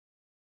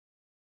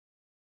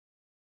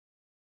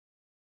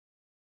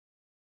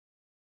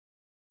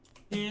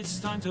It's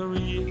time to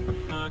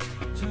react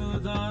to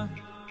the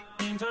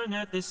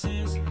internet. This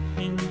is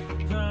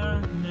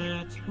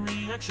Internet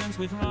Reactions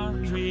with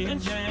Rodri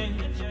and Jay.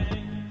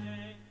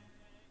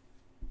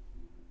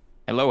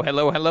 Hello,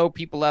 hello, hello,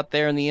 people out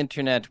there on the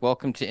internet.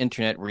 Welcome to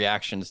Internet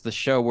Reactions, the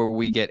show where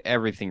we get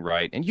everything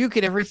right and you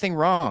get everything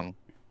wrong.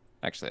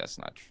 Actually, that's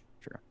not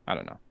true. I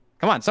don't know.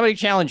 Come on, somebody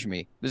challenge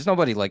me. There's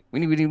nobody we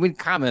need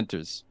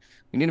commenters.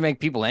 We need to make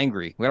people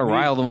angry. We gotta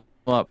rile them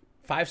up.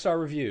 5-star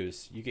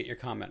reviews. You get your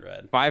comment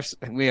read.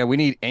 We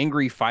need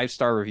angry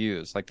 5-star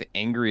reviews, like the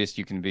angriest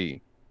you can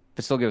be.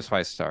 But still give us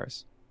 5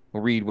 stars.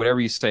 We'll read whatever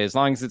you say, as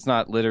long as it's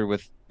not littered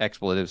with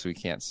expletives we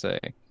can't say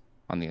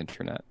on the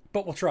internet.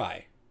 But we'll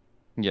try.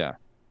 Yeah.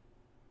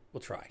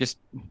 We'll try. Just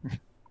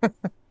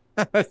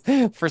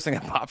first thing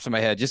that pops in my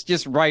head,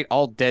 just write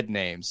all dead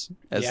names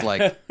as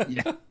as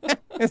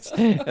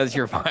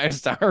your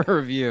 5-star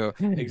review.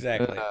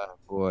 Exactly. Oh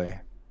boy.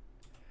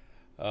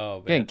 Oh,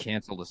 man. Getting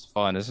canceled is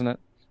fun, isn't it?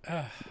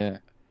 Yeah.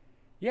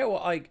 Yeah,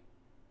 well, I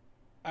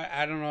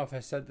don't know if I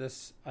said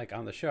this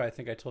on the show. I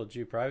think I told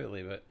you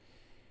privately, but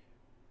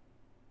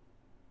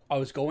I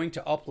was going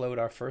to upload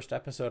our first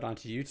episode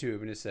onto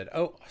YouTube, and it said,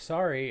 "Oh,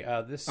 sorry,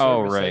 this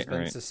service has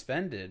been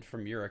suspended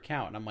from your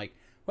account." And I'm like,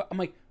 "What?" I'm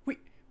like, "We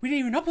didn't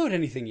even upload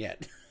anything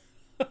yet."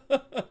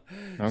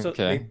 So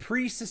they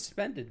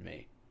pre-suspended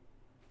me,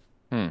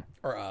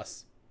 or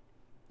us.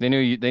 They knew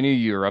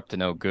you were up to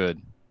no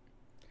good.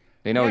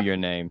 They know your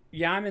name.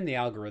 Yeah, I'm in the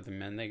algorithm,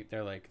 man.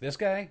 They're like, "This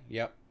guy?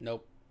 Yep.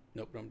 Nope.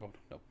 Nope.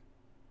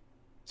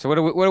 So what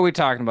are we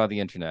talking about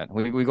the internet?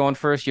 We going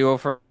first? You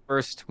go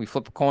first? We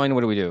flip a coin? What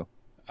do we do?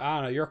 I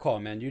don't know. Your call,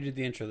 man. You did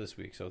the intro this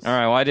week, so all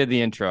right. Well, I did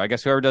the intro. I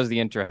guess whoever does the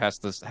intro has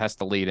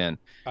to lead in.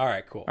 All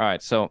right, cool. All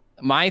right. So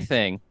my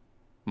thing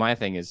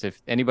is,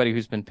 if anybody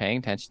who's been paying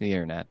attention to the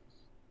internet,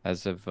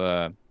 as of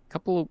a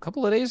couple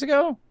of days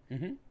ago,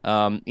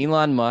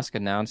 Elon Musk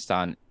announced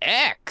on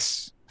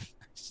X.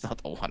 I still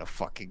don't want to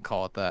fucking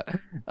call it that.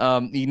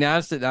 He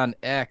announced it on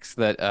X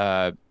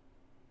that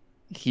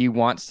he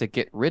wants to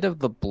get rid of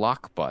the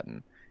block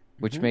button,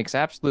 which makes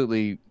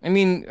absolutely. I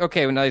mean,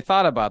 okay. When I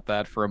thought about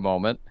that for a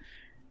moment.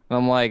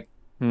 I'm like,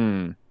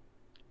 And,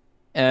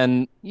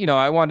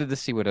 I wanted to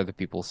see what other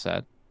people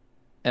said.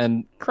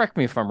 And correct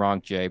me if I'm wrong,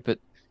 Jay, but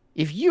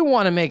if you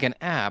want to make an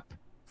app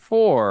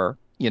for,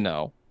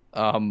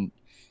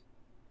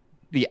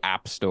 the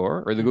App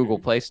Store or the Google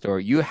Play Store,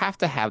 you have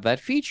to have that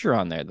feature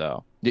on there,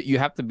 though. You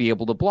have to be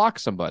able to block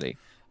somebody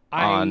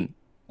on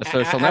a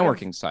social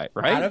networking site,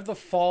 right? Out of the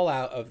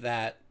fallout of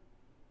that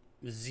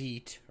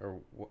Zeet,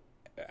 or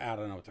I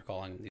don't know what they're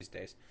calling them these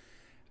days,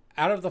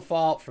 out of the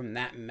fallout from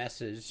that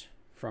message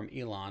from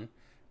Elon,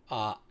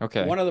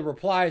 one of the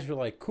replies were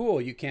like,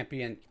 "Cool, you can't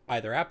be in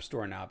either app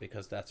store now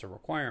because that's a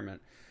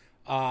requirement."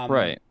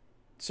 Right.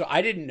 So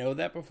I didn't know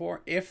that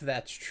before. If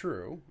that's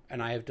true,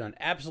 and I have done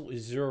absolutely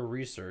zero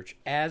research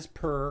as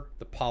per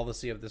the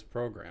policy of this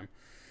program,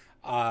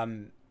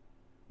 I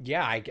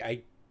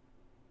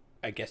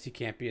guess he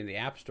can't be in the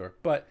app store.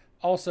 But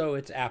also,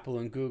 it's Apple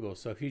and Google.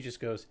 So if he just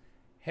goes,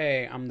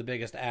 "Hey, I'm the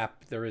biggest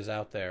app there is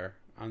out there.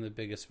 I'm the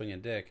biggest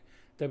swinging dick,"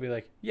 they'll be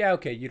like, "Yeah,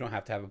 okay, you don't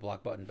have to have a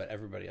block button, but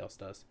everybody else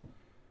does."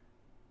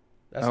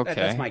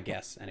 That's my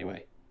guess,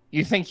 anyway.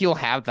 You think he'll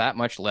have that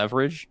much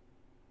leverage?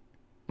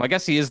 I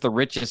guess he is the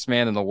richest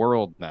man in the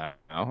world now,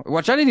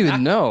 which I didn't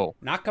even know.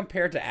 Not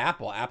compared to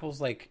Apple.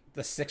 Apple's like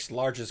the 6th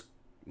largest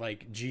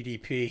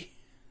GDP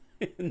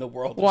in the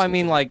world. Well, I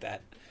mean,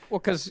 that. Well,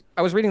 because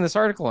I was reading this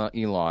article on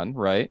Elon,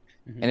 right?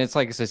 And it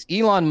says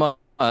Elon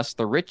Musk,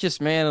 the richest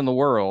man in the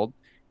world.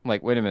 I'm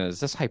like, wait a minute, is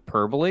this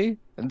hyperbole?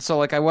 And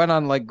so I went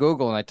on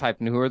Google and I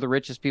typed in who are the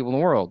richest people in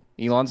the world.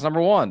 Elon's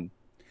number 1.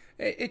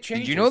 It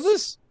changes. Did you know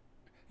this?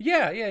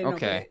 Yeah.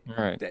 Okay.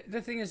 All right.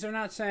 The thing is, they're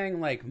not saying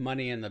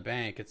money in the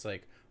bank. It's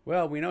like,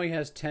 well, we know he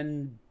has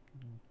 10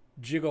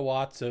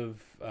 gigawatts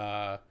of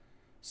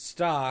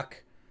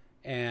stock,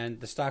 and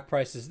the stock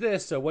price is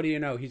this. So what do you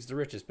know? He's the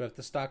richest. But if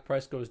the stock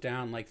price goes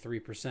down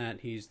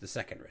 3%, he's the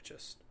 2nd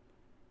richest.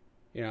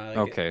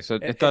 So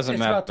it doesn't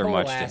matter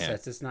much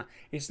assets. To him.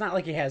 It's not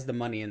like he has the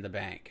money in the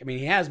bank. I mean,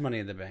 he has money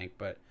in the bank,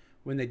 but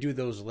when they do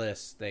those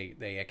lists,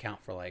 they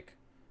account for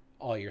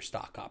all your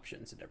stock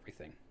options and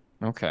everything.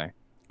 Okay.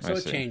 So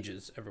it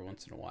changes every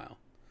once in a while.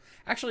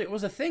 Actually, it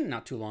was a thing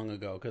not too long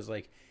ago because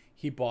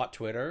he bought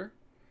Twitter,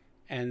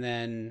 and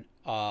then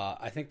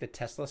I think the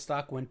Tesla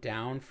stock went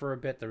down for a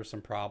bit. There were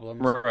some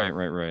problems.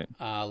 Right.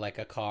 Like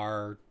a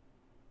car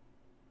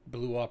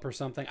blew up or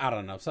something. I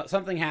don't know.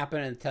 Something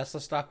happened and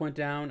Tesla stock went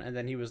down, and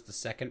then he was the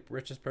 2nd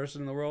richest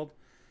person in the world.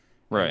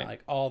 Right. And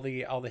all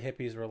the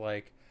hippies were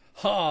like,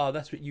 "Ha,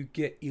 that's what you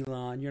get,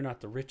 Elon. You're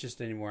not the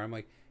richest anymore." I'm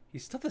like,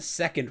 he's still the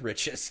 2nd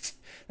richest.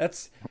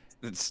 It's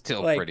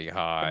still pretty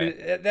high. I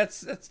mean,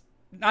 that's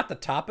not the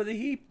top of the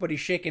heap, but he's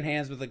shaking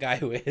hands with the guy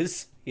who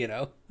is,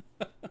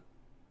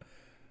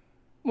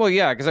 Well,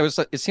 yeah, because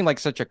it seemed like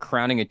such a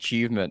crowning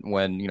achievement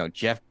when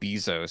Jeff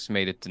Bezos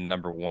made it to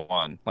number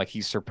 1.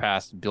 He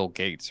surpassed Bill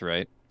Gates,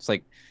 right? It's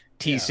like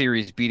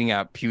T-Series beating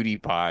out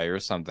PewDiePie or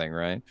something,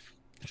 right?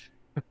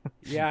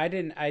 Yeah,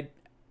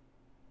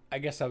 I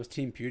guess I was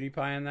Team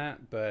PewDiePie in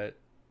that, but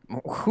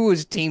Who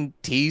is Team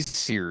T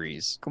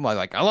Series? Come on,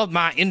 like I love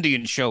my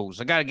Indian shows.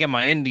 I gotta get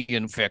my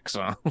Indian fix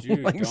on.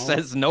 dude, Like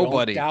says don't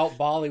nobody. doubt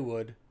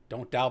Bollywood.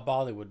 Don't doubt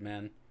Bollywood,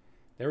 man.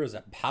 There is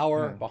a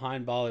power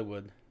behind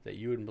Bollywood that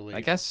you wouldn't believe.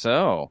 I guess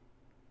so.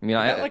 I mean,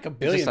 They I got like a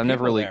billion just, people I've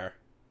never really. there,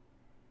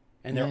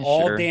 and they're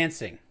all Sure.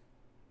 dancing.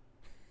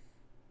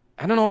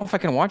 I don't know if I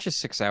can watch a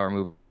 6-hour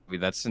movie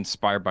that's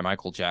inspired by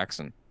Michael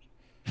Jackson.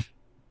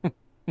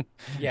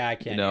 Yeah, I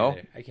can't. You know?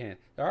 Either. I can't.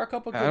 There are a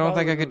couple. Good I don't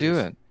think Bollywood I could do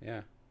movies. it.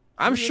 Yeah,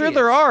 I'm Three sure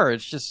there Idiots. are.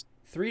 It's just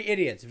Three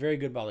Idiots, very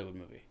good Bollywood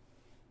movie.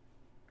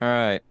 all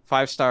right.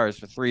 5 stars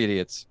for Three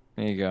Idiots.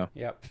 There you go.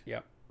 Yep.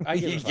 I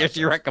give it 5 Here's your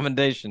stars.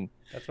 recommendation.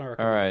 That's my right.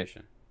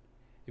 recommendation.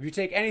 If you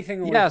take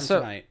anything away Yeah, from so-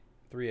 tonight,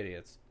 Three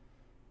Idiots.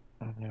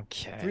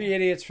 Okay. 3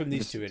 idiots from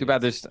these It's two idiots. too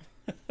bad there's.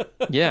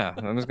 Yeah,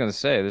 I was gonna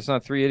say there's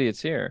not 3 idiots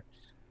here.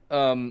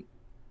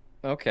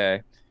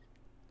 Okay.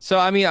 So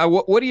I mean,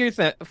 what are your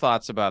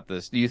thoughts about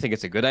this? Do you think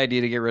it's a good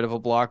idea to get rid of a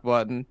block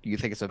button? Do you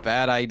think it's a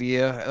bad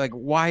idea? Like,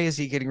 why is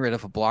he getting rid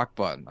of a block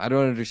button? I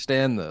don't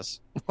understand this.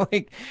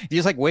 Like, you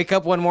just like wake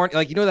up one morning,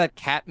 like that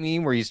cat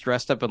meme where he's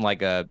dressed up in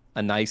like a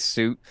nice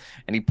suit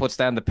and he puts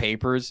down the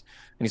papers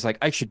and he's like,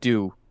 I should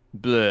do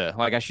blah,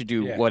 like I should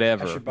do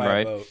whatever, I should buy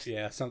right? a boat.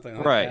 Yeah, something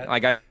like Right. that.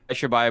 Like I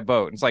should buy a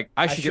boat. It's like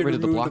I should get rid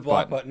of the remove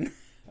block button.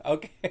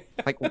 Okay.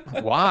 Like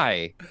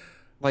why?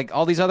 Like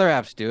all these other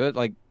apps do it.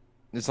 Like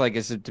it's like,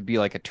 is it to be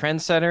like a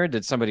trendsetter?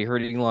 Did somebody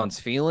hurt Elon's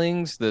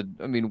feelings?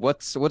 I mean,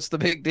 what's the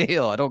big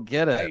deal? I don't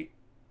get it.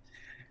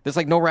 There's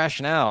like no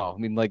rationale.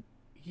 I mean, like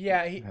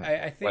yeah,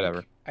 I think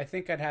whatever. I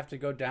think I'd have to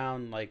go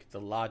down like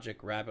the logic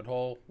rabbit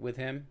hole with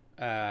him.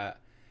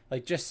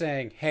 Like just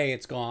saying, "Hey,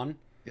 it's gone."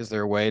 Is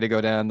there a way to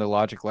go down the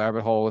logic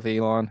rabbit hole with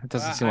Elon? It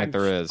doesn't seem like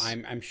there is.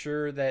 I'm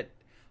sure that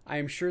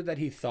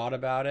he thought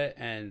about it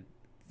and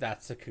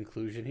that's the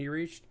conclusion he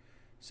reached.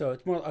 So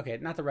it's more okay,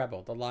 not the rabbit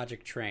hole, the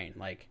logic train.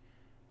 Like,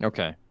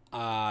 okay.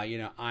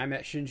 I'm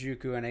at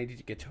Shinjuku and I need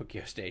to get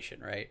Tokyo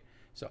Station, right?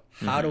 So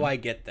how do I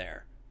get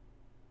there?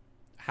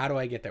 How do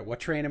I get there?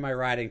 What train am I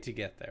riding to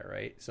get there,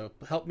 right? So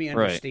help me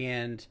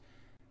understand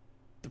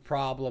the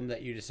problem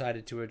that you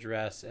decided to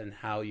address and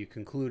how you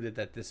concluded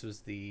that this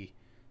was the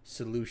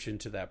solution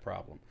to that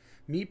problem.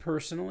 Me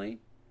personally,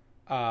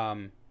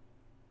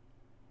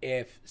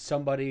 if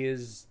somebody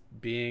is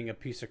being a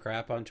piece of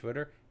crap on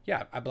Twitter,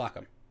 yeah, I block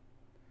them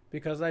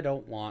because I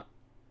don't want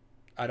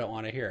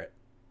to hear it,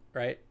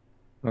 right?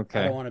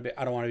 Okay. I don't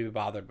want to be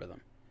bothered with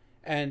them.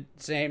 And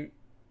same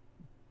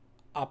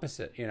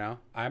opposite,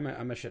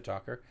 I'm a shit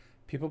talker.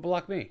 People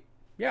block me.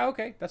 Yeah,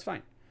 okay, that's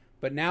fine.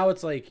 But now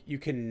it's like you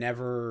can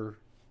never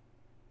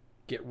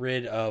get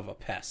rid of a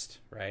pest,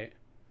 right?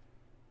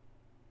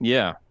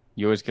 Yeah.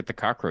 You always get the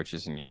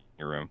cockroaches in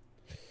your room.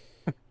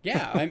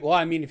 Yeah.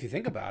 I mean, if you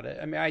think about it,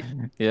 I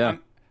mean,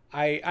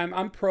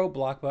 I'm pro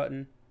block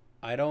button.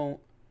 I don't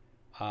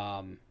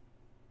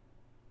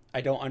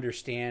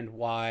understand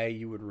why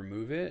you would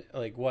remove it.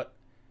 Like what?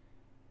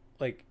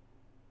 Like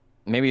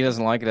maybe he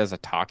doesn't like it as a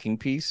talking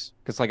piece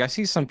because, like, I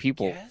see some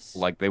people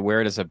like they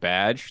wear it as a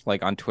badge,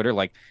 like on Twitter,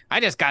 like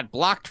I just got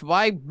blocked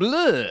by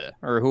blah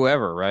or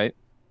whoever, right?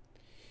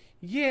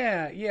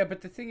 Yeah.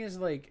 But the thing is,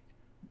 like,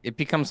 it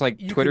becomes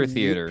like Twitter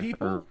theater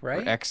people, or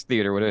X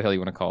theater, whatever the hell you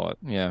want to call it.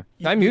 Yeah,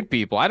 I mute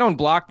people. I don't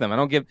block them. I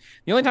don't give.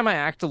 The only time I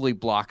actively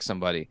block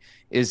somebody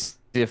is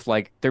if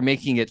like they're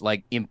making it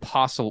like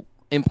impossible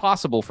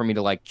for me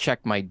to like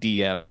check my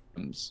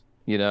DMs.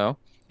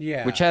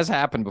 Yeah, which has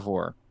happened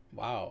before.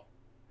 Wow.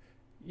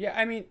 Yeah,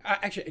 I mean,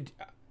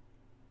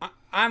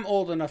 I'm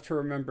old enough to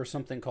remember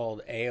something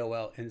called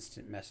AOL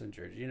Instant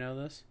Messenger. Do you know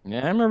this?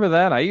 Yeah, I remember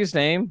that. I used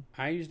AIM.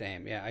 Yeah. I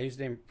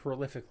used AIM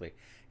prolifically.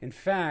 In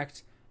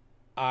fact,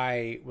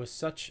 I was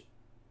such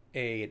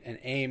an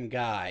AIM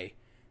guy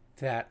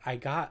that I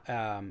got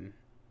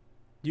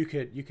you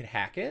could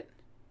hack it,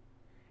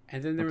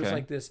 and then there was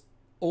like this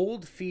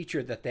old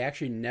feature that they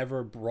actually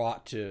never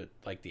brought to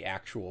like the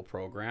actual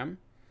program.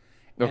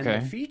 And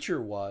the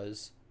feature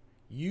was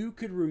you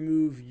could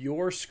remove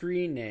your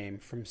screen name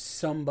from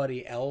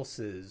somebody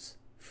else's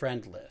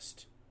friend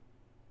list.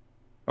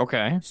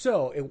 Okay.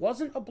 So it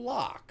wasn't a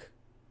block,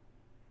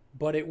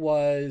 but it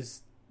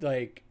was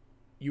like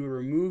you would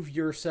remove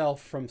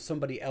yourself from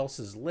somebody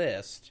else's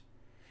list,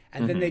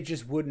 and then they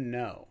just wouldn't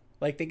know.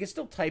 Like they could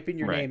still type in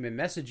your name and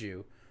message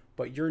you,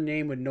 but your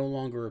name would no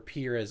longer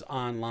appear as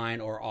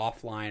online or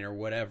offline or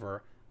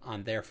whatever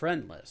on their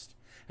friend list.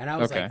 And I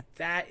was like,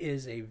 that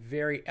is a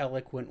very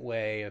eloquent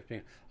way of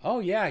being, oh,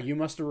 yeah, you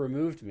must have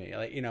removed me.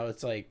 Like,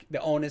 it's like the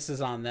onus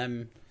is on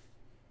them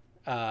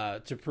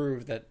to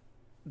prove that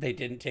they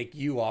didn't take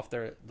you off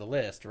the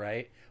list,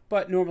 right?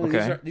 But normally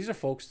these are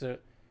folks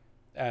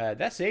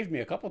that saved me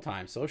a couple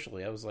times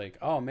socially. I was like,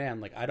 oh, man,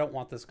 like I don't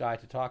want this guy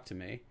to talk to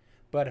me.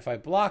 But if I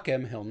block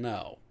him, he'll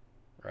know,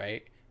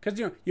 right? Because,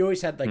 you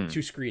always had like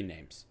two screen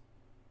names.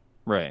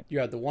 Right. You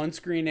had the one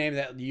screen name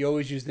that you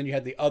always use, then you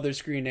had the other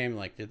screen name.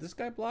 Like, did this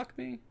guy block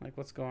me? Like,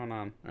 what's going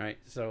on? All right,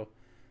 so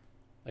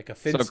like a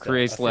Finsta, so it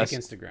creates a less fake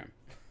Instagram.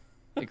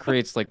 It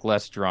creates like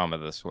less drama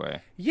this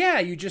way. Yeah,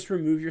 you just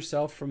remove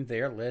yourself from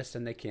their list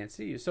and they can't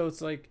see you. So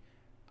it's like,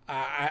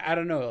 I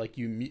don't know, like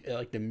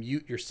like the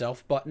mute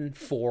yourself button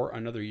for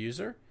another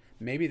user.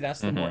 Maybe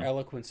that's the more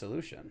eloquent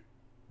solution.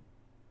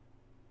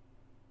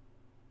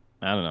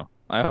 I don't know.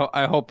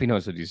 I hope he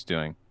knows what he's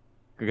doing,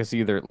 because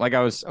either, like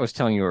I was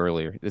telling you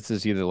earlier, this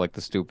is either like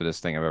the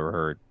stupidest thing I've ever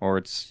heard, or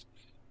it's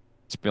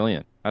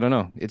brilliant. I don't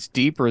know. It's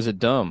deep, or is it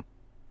dumb?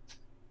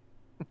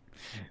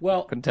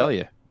 Well, Couldn't tell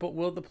you. But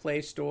will the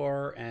Play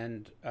Store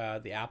and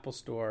the Apple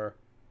Store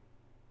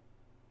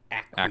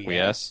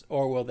Acquiesce?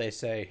 or will they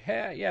say,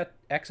 "Hey, yeah,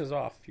 X is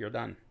off. You're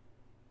done"?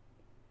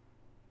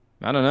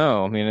 I don't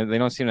know. I mean, they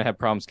don't seem to have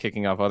problems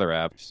kicking off other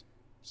apps,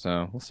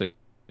 so we'll see.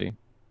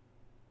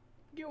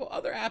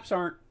 Other apps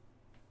aren't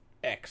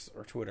X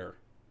or Twitter.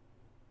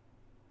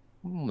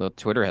 Well,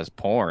 Twitter has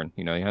porn.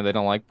 They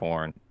don't like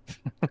porn.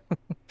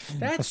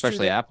 That's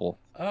especially true. Apple.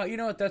 You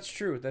know what? That's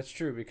true. That's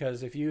true,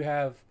 because if you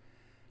have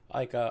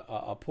like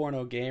a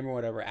porno game or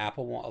whatever,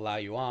 Apple won't allow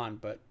you on,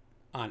 but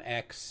on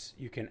X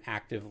you can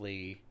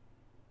actively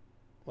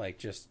like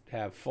just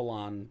have full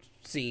on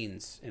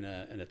scenes in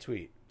a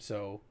tweet.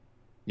 So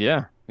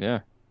Yeah.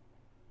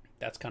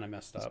 that's kind of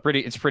messed up.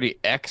 It's pretty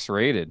X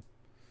rated.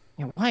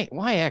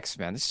 Why X,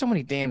 man? There's so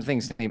many damn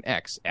things named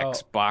X.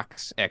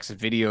 Xbox, X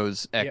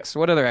videos, X. Yep.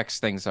 What other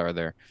X things are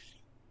there?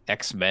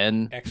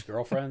 X-Men,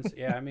 Ex-girlfriends.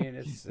 Yeah, I mean,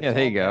 it's yeah.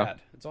 There you go. Bad.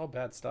 It's all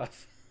bad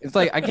stuff. It's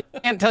like I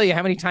can't tell you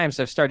how many times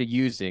I've started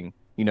using,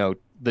 the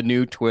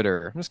new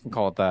Twitter. I'm just gonna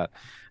call it that.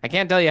 I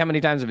can't tell you how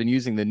many times I've been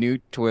using the new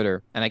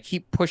Twitter, and I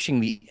keep pushing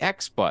the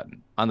X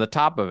button on the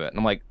top of it, and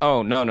I'm like,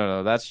 oh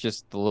no, that's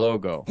just the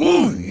logo.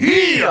 Oh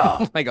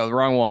yeah! Like the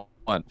wrong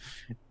one.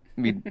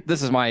 I mean,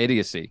 this is my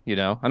idiocy, I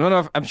don't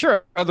know I'm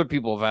sure other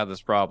people have had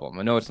this problem.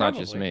 I know it's not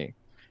just me,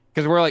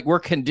 because we're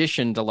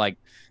conditioned to like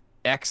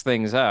X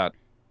things out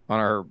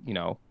on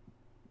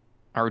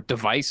our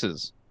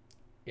devices.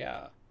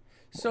 Yeah.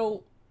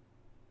 So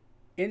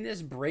in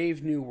this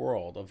brave new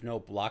world of no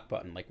block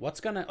button,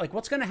 what's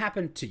gonna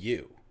happen to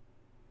you?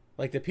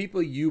 Like the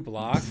people you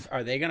blocked,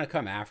 are they gonna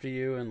come after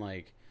you and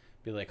like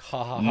be like,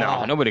 ha ha ha?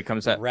 No, nobody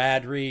comes at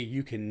Radri,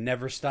 you can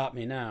never stop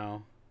me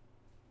now.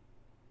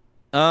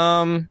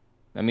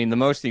 I mean, the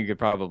most thing you could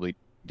probably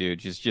do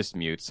is just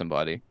mute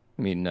somebody.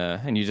 I mean,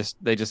 and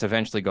they just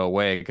eventually go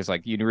away, because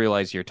like you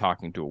realize you're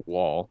talking to a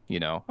wall.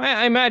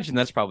 I imagine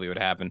that's probably what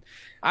happened.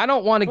 I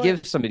don't want to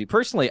give somebody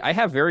personally. I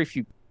have very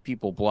few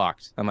people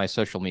blocked on my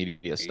social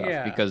media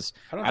stuff, because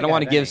I don't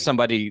want to give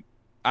somebody.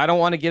 I don't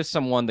want to give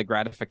someone the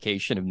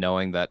gratification of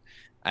knowing that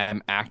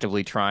I'm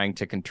actively trying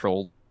to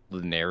control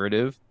the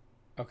narrative.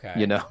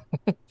 Okay.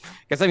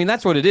 Because I mean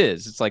that's what it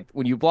is. It's like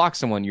when you block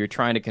someone, you're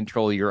trying to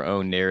control your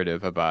own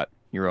narrative about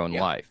your own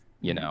life.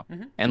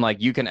 And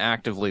like you can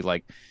actively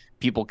like.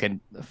 People can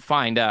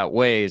find out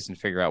ways and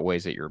figure out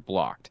ways that you're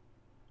blocked,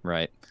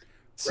 right?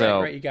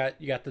 So right. You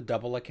got the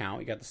double account,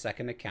 you got the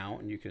second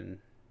account, and you can.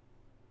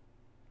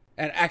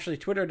 And actually,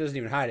 Twitter doesn't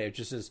even hide it. It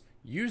just says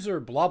user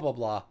blah blah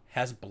blah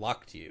has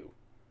blocked you.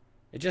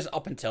 It just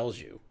up and tells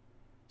you.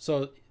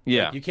 So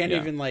you can't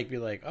even like be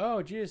like,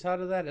 oh geez, how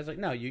did that? It's like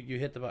no, you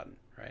hit the button,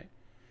 right?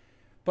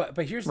 But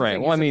here's the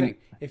thing. Well, thing.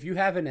 If you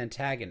have an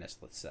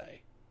antagonist, let's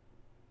say,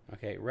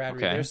 okay, Radri,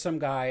 there's some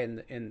guy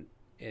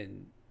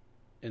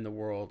in the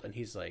world, and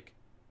he's like,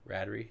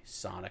 Radri,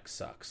 Sonic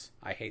sucks.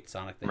 I hate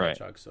Sonic the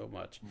Hedgehog so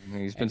much.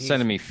 He's been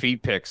sending me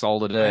feet pics all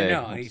the day. I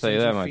know. He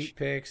sends you feet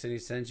pics, and he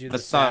sends you the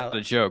That's not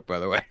a joke, by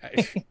the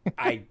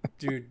way.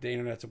 Dude, the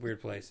internet's a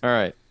weird place. All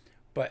right.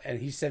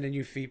 And he's sending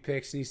you feet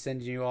pics, and he's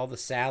sending you all the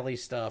Sally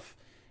stuff,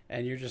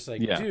 and you're just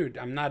like, dude,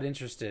 I'm not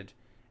interested.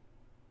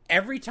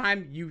 Every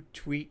time you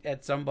tweet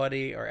at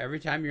somebody, or every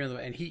time you're in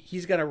and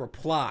he's going to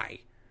reply.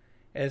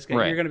 And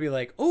you're going to be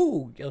like,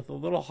 ooh, the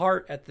little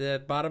heart at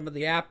the bottom of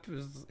the app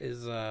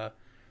is or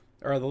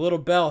the little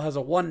bell has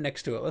a 1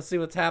 next to it. Let's see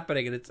what's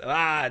happening. And it's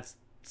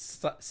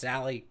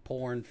Sally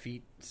porn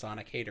feet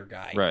Sonic hater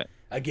guy. Right.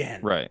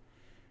 Again. Right.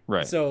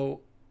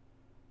 So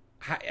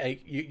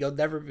you'll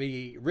never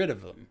be rid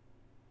of them.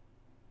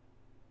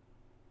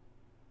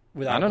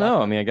 I don't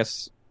know. I mean, I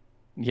guess,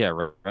 yeah,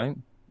 right.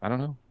 I don't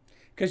know.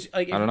 Because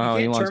I don't know how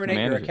you can't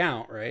terminate your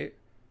account, right?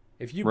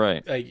 If you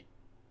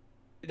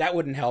that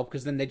wouldn't help,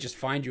 because then they just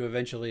find you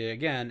eventually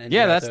again, and you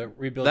have to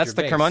rebuild your base.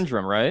 That's the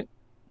conundrum, right?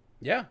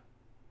 Yeah.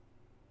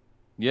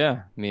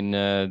 Yeah, I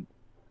mean,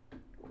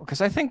 because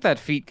I think the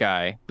feet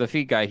guy,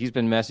 he's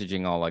been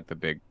messaging all like the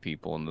big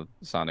people in the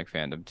Sonic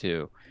fandom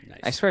too. Nice.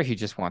 I swear he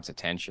just wants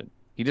attention.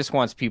 He just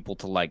wants people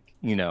to like,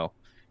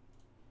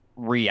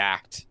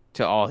 react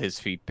to all his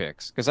feet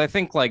pics. Because I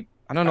think like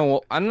I don't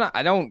know.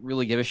 I don't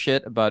really give a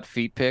shit about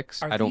feet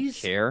pics. I don't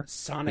care.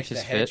 Sonic the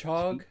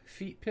Hedgehog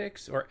feet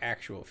pics or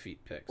actual feet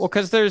pics? Well,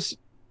 because there's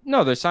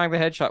Sonic the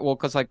Hedgehog. Well,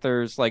 because like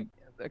there's like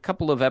a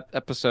couple of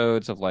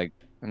episodes of like,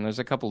 and there's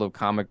a couple of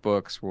comic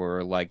books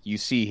where like you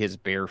see his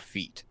bare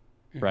feet,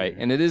 right?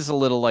 And it is a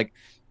little like,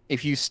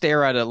 if you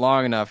stare at it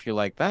long enough, you're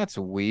like, that's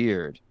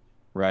weird,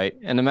 right?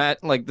 And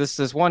like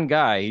this one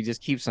guy, he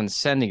just keeps on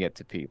sending it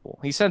to people.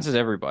 He sends it to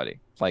everybody,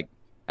 like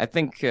I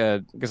think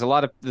because a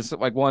lot of this,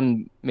 like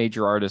one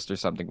major artist or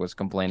something was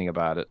complaining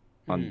about it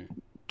on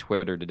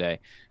Twitter today,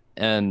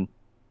 and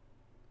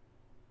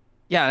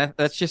yeah,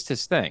 that's just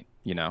his thing,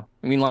 you know.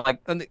 I mean, like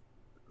and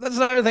that's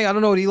another thing. I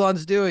don't know what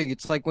Elon's doing.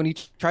 It's like when he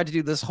tried to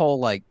do this whole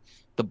like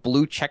the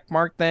blue check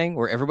mark thing,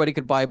 where everybody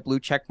could buy blue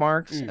check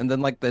marks, and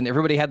then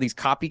everybody had these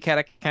copycat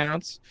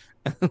accounts,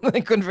 and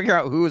they couldn't figure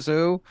out who was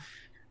who.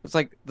 It's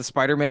like the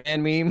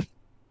Spider-Man meme.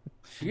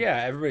 Yeah,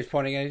 everybody's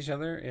pointing at each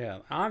other. Yeah,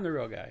 I'm the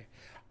real guy.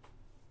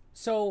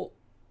 So,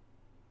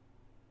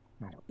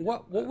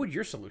 what would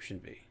your solution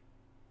be?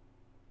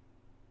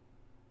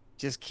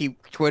 Just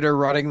keep Twitter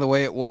running the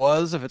way it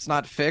was. If it's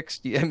not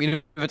fixed, I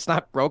mean, if it's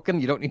not broken,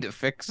 you don't need to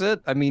fix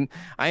it. I mean,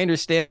 I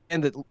understand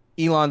that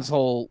Elon's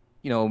whole,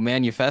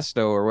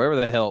 manifesto or whatever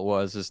the hell it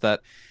was, is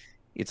that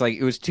it's like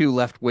it was too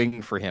left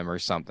wing for him or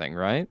something,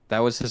 right? That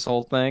was his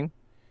whole thing,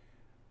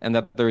 and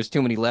that there was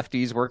too many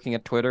lefties working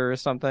at Twitter or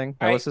something.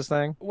 That was his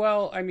thing.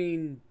 Well, I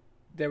mean,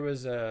 there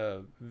was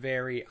a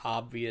very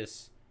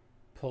obvious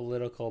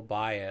political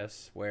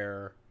bias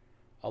where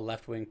a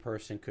left wing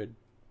person could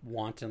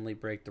wantonly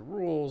break the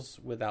rules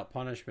without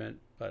punishment,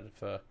 but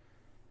if a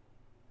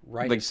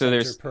right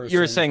person,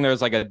 you're saying there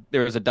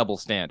was a double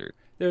standard.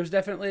 There was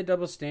definitely a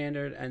double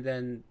standard, and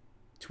then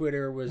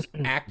Twitter was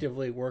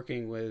actively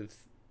working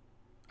with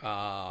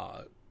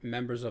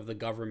members of the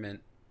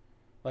government.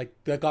 Like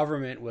the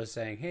government was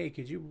saying, "Hey,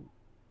 could you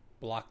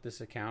block this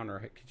account,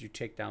 or could you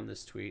take down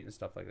this tweet and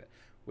stuff like that,"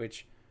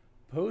 which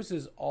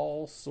poses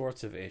all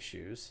sorts of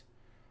issues,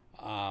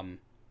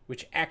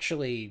 which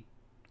actually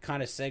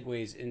kind of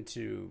segues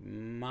into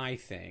my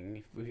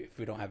thing. If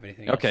we don't have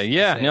anything else okay, to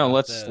yeah, say no,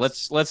 about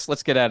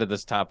let's get out of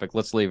this topic.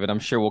 Let's leave it. I'm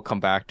sure we'll come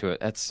back to it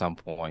at some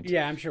point.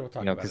 Yeah, I'm sure we'll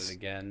talk about it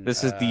again.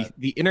 This is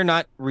the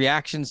internet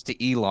reactions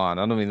to Elon.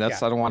 I don't mean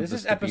that's. Yeah, I don't want this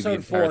this is to be the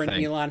episode 4, and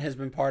thing. Elon has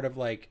been part of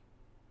like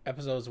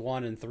episodes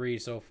 1 and 3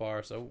 so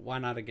far. So why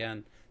not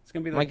again? It's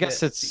gonna be like I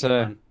guess it's.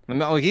 I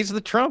mean, he's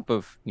the Trump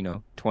of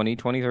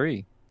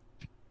 2023.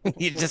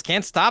 You just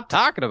can't stop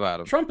talking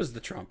about him. Trump is the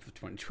Trump of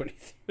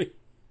 2023.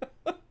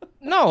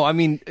 No, I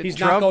mean he's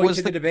Trump not going was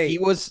to the debate.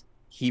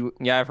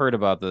 Yeah, I've heard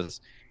about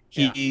this.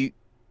 He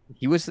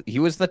was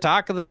the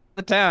talk of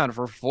the town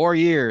for 4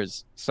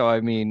 years. So I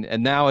mean,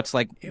 and now it's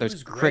like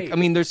there's cricket. I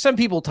mean, there's some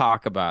people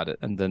talk about it,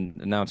 and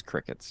now it's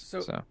crickets.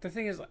 So the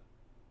thing is,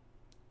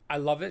 I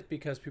love it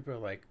because people are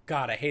like,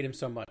 God, I hate him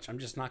so much. I'm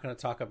just not going to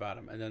talk about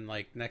him. And then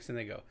like next thing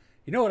they go,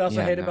 you know what else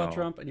I hate about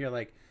Trump? And you're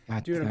like,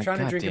 dude, I'm trying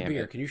to drink a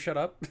beer. Can you shut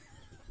up?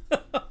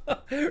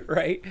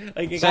 Right?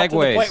 Like you got to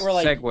the point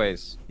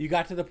where you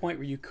got to the point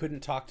where you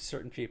couldn't talk to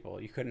certain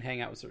people. You couldn't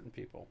hang out with certain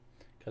people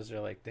because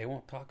they're like, they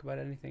won't talk about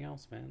anything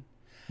else, man.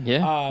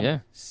 Yeah.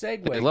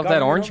 Segue. They love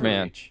that orange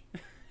overreach.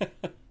 Man.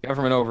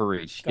 Government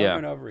overreach.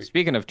 Overreach.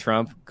 Speaking of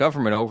Trump,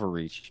 government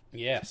overreach.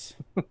 Yes.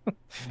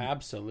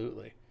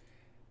 Absolutely.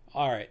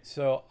 All right.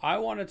 So I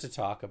wanted to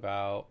talk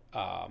about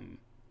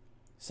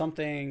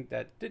something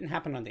that didn't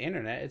happen on the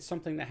internet. It's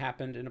something that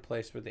happened in a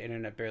place where the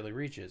internet barely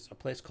reaches, a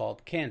place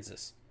called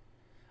Kansas.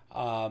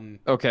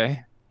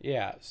 Okay.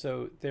 Yeah,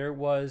 so there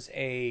was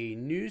a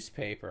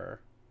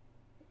newspaper,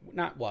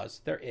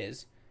 there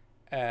is,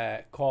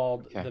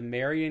 called the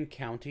Marion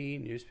County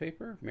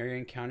newspaper,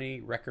 Marion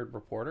County Record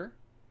Reporter.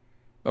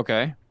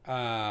 Okay.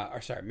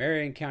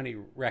 Marion County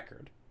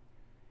Record.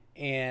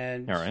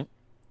 And all right.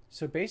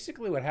 So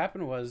basically what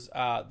happened was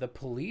the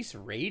police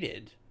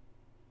raided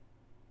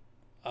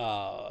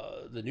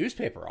the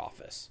newspaper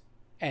office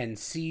and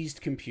seized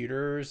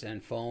computers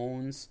and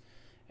phones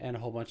and a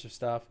whole bunch of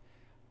stuff.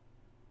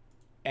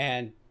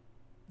 And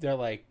they're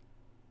like,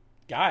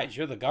 guys,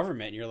 you're the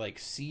government. You're like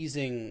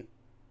seizing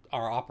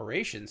our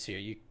operations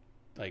here.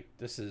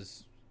 This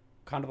is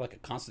kind of like a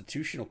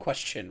constitutional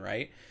question,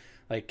 right?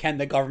 Like, can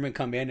the government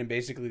come in and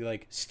basically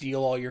like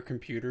steal all your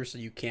computers so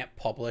you can't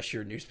publish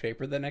your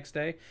newspaper the next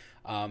day?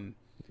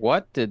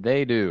 What did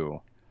they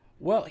do?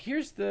 Well,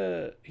 here's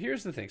the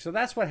thing. So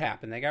that's what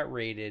happened. They got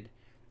raided,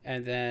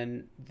 and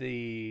then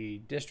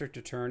the district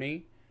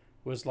attorney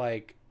was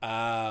like,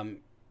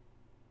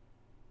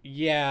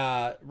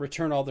 yeah,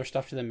 return all their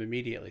stuff to them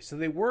immediately. So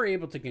they were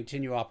able to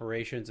continue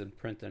operations and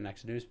print the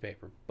next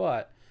newspaper.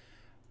 But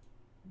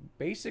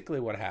basically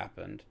what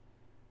happened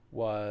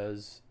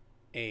was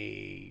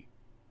a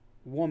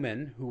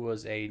woman who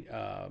was a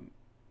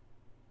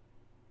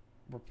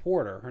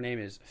reporter. Her name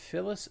is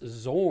Phyllis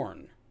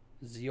Zorn,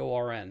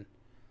 Zorn.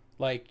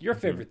 Like your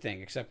favorite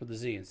thing, except with a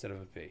Z instead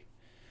of a P.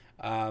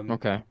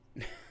 Okay.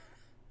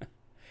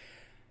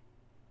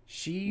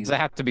 Does that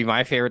have to be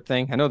my favorite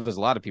thing? I know there's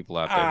a lot of people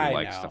out there who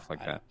like stuff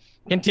like that.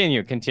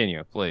 Continue,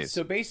 please.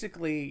 So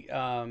basically,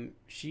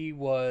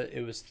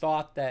 it was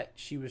thought that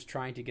she was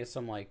trying to get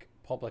some like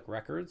public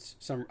records,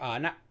 some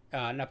not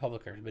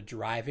public records, but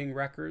driving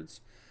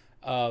records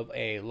of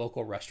a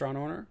local restaurant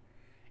owner.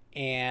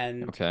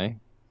 And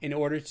in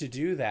order to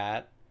do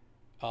that,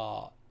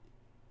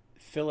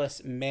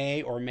 Phyllis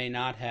may or may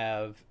not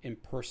have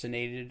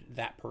impersonated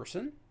that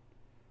person,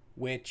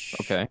 which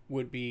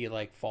would be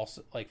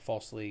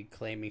falsely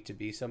claiming to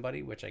be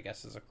somebody, which I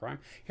guess is a crime.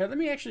 Here, let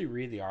me actually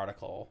read the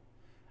article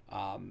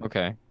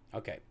Okay.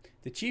 Okay.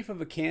 The chief of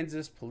a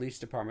Kansas police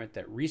department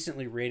that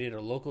recently raided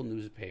a local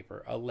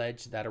newspaper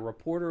alleged that a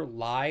reporter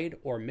lied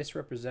or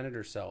misrepresented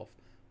herself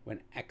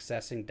when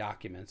accessing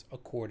documents,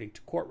 according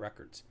to court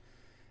records.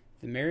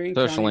 The Marion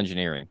Social County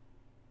engineering.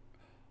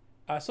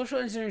 social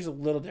engineering is a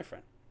little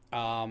different.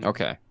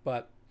 Okay.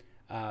 But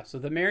so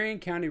the Marion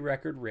County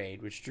record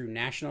raid, which drew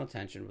national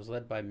attention, was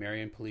led by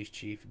Marion Police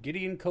Chief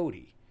Gideon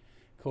Cody.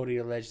 Cody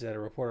alleged that a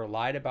reporter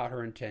lied about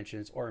her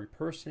intentions or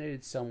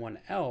impersonated someone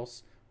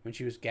else when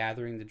she was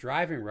gathering the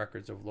driving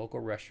records of local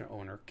restaurant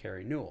owner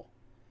Carrie Newell.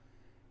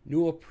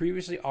 Newell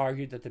previously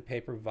argued that the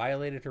paper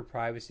violated her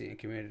privacy and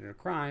committed a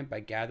crime by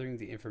gathering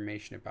the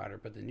information about her,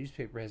 but the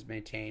newspaper has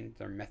maintained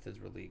their methods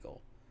were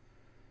legal.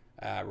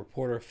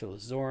 Reporter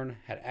Phyllis Zorn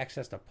had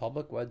accessed a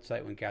public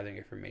website when gathering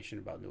information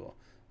about Newell.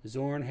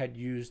 Zorn had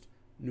used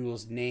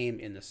Newell's name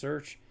in the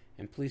search,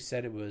 and police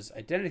said it was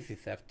identity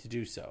theft to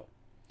do so.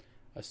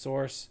 A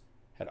source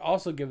had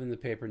also given the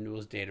paper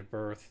Newell's date of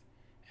birth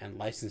and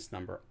license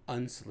number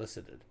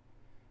unsolicited.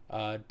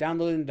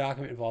 Downloading the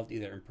document involved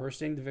either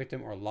impersonating the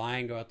victim or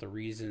lying about the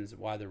reasons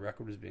why the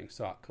record was being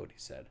sought, Cody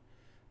said.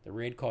 The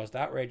raid caused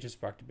outrage and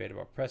sparked debate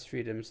about press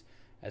freedoms,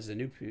 as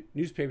the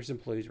newspaper's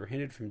employees were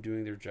hindered from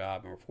doing their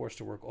job and were forced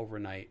to work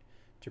overnight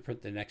to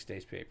print the next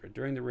day's paper.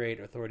 During the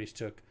raid, authorities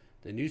took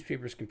the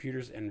newspaper's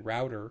computers and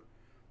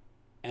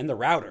the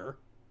router,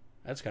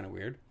 that's kind of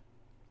weird,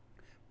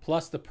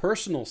 plus the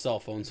personal cell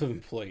phones of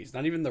employees,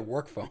 not even their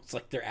work phones,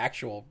 like their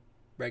actual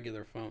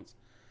regular phones.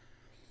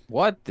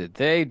 What did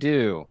they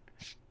do?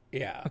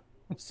 Yeah.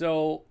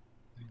 So,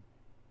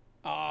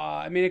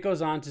 I mean, it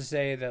goes on to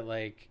say that,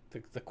 like,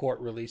 the court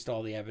released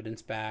all the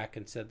evidence back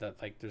and said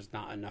that, like, there's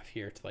not enough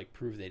here to, like,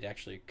 prove they'd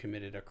actually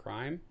committed a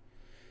crime.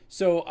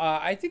 So,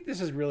 I think this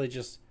is really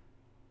just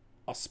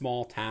a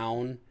small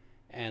town,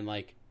 and,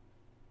 like,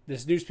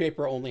 this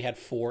newspaper only had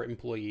 4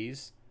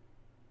 employees.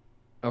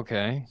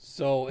 Okay.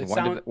 So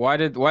why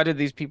did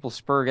these people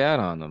spurg out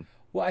on them?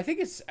 Well, I think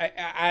it's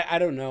I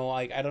don't know.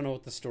 Like, I don't know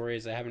what the story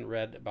is. I haven't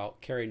read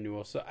about Carrie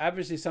Newell. So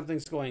obviously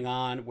something's going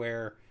on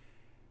where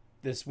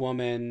this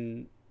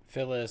woman,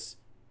 Phyllis,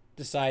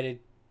 decided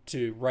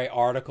to write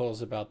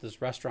articles about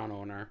this restaurant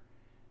owner,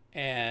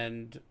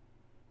 and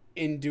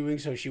in doing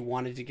so she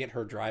wanted to get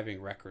her driving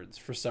records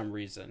for some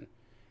reason.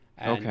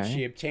 And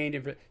she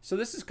obtained so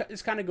this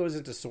kind of goes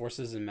into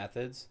sources and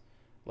methods,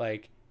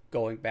 like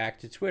going back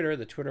to Twitter,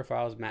 the Twitter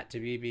files, Matt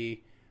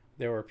Tabibi.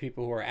 There were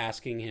people who were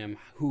asking him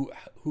who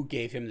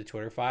gave him the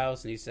Twitter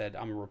files, and he said,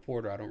 "I'm a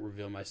reporter. I don't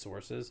reveal my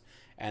sources."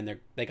 And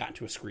they got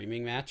into a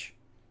screaming match,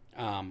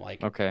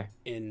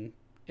 in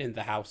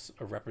the House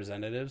of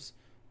Representatives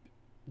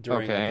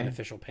during like an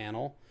official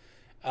panel,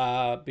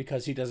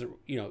 because he doesn't,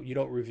 you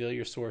don't reveal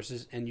your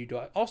sources, and you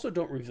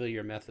don't reveal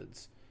your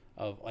methods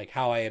of like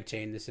how I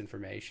obtained this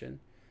information,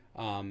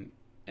 and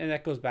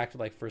that goes back to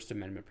like First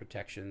Amendment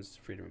protections,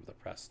 freedom of the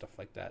press, stuff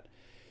like that.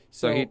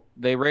 So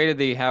they raided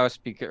the house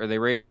or they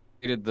raided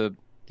the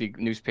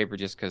newspaper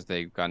just because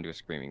they got into a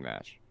screaming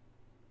match.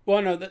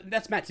 Well, no,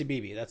 that's Matt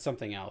Tabibi. That's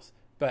something else.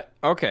 But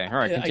okay, all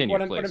right, continue.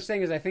 What I'm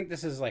saying is, I think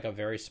this is like a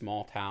very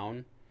small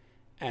town,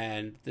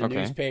 and the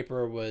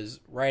newspaper was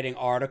writing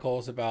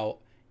articles about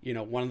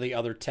one of the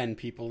other 10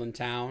 people in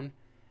town,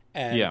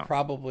 and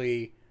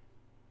probably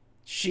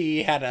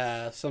she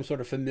had some sort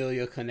of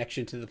familial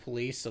connection to the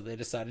police, so they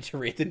decided to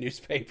raid the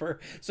newspaper.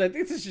 So I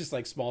think this is just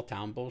like small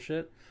town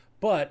bullshit.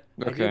 But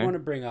I do want to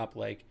bring up,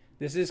 like,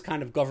 this is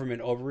kind of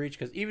government overreach,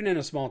 because even in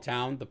a small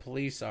town, the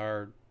police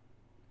are,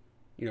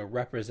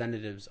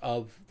 representatives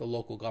of the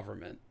local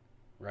government,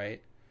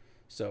 right?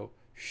 So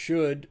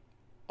should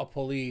a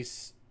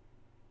police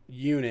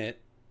unit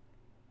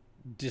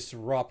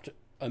disrupt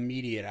a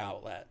media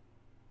outlet?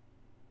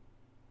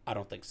 I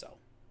don't think so.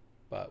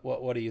 But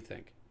what do you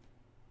think?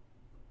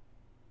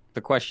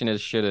 The question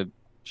is, should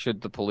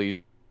the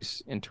police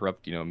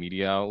interrupt, a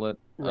media outlet?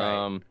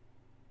 Right.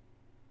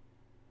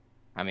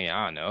 I mean,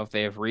 I don't know if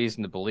they have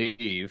reason to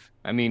believe.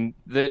 I mean,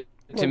 to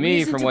me,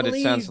 reason from to what it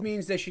believe sounds,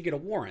 means they should get a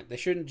warrant. They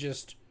shouldn't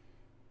just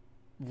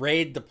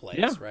raid the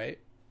place, right?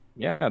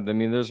 Yeah, I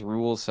mean, there's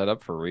rules set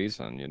up for a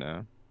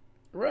reason,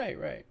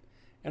 Right.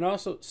 And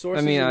also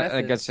sources. I mean, and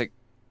I guess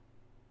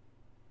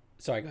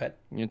Sorry, go ahead.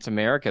 It's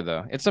America,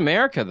 though. It's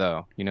America,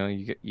 though.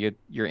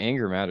 Your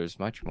anger matters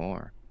much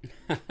more.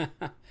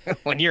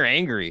 When you're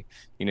angry,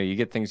 you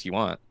get things you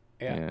want.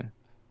 Yeah.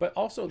 But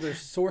also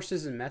there's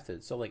sources and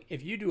methods. So like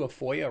if you do a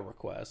FOIA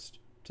request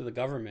to the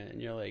government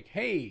and you're like,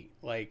 "Hey,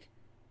 like,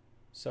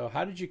 so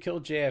how did you kill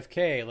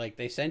JFK?" Like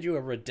they send you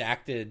a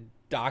redacted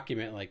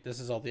document, like this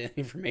is all the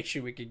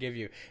information we could give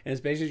you. And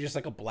it's basically just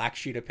like a black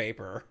sheet of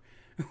paper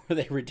where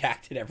they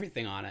redacted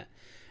everything on it.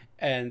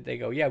 And they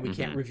go, "Yeah, we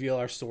can't reveal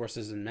our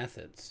sources and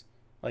methods."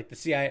 Like the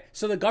CIA.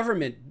 So the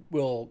government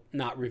will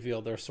not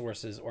reveal their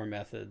sources or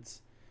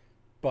methods.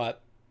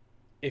 But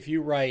if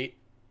you write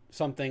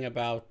something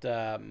about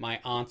my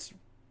aunt's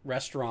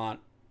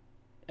restaurant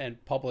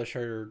and publish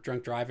her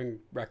drunk driving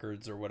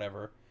records or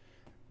whatever,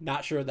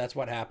 not sure that's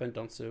what happened.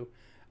 Don't sue.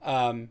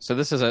 So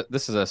this is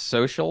a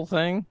social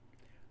thing.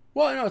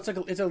 Well, no,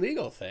 it's a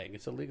legal thing.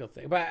 It's a legal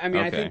thing. But I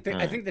mean, Okay,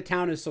 I think the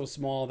town is so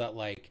small that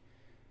like,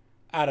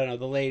 I don't know,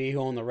 the lady who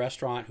owned the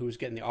restaurant who was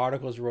getting the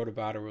articles wrote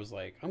about her was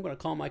like, I'm going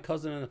to call my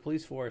cousin in the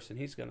police force and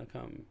he's going to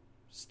come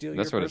steal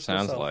That's your what it personal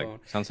sounds cell like. phone.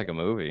 Sounds like a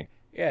movie.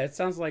 Yeah, it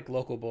sounds like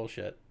local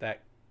bullshit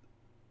that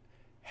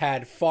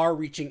had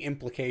far-reaching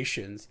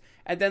implications.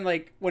 And then,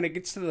 like, when it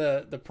gets to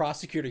the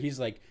prosecutor, he's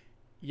like,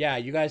 "Yeah,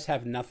 you guys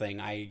have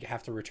nothing. I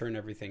have to return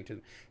everything to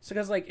them." So,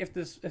 because like, if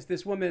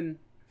this woman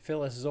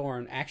Phyllis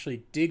Zorn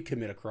actually did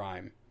commit a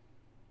crime,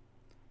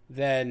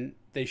 then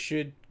they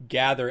should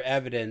gather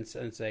evidence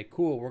and say,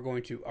 "Cool, we're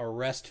going to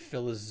arrest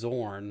Phyllis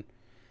Zorn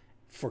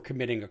for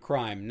committing a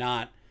crime,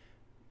 not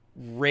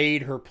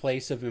raid her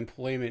place of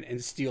employment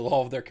and steal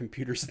all of their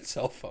computers and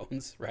cell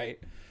phones." Right?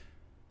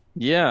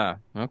 Yeah.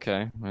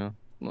 Okay. Well,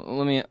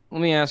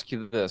 let me ask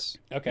you this.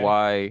 Okay.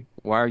 Why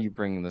are you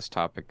bringing this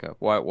topic up?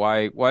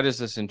 Why does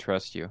this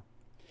interest you?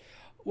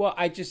 Well,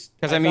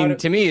 Because I mean,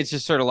 to me, it's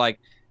just sort of like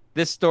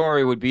this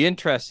story would be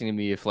interesting to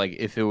me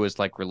if it was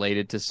like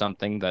related to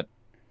something that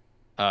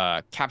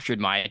captured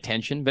my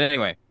attention. But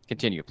anyway,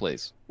 continue,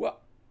 please. Well,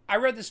 I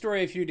read the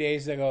story a few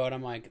days ago, and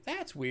I'm like,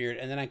 that's weird.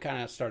 And then I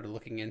kind of started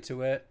looking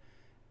into it,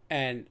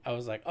 and I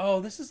was like,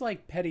 oh, this is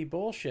like petty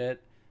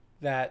bullshit.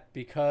 That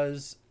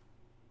because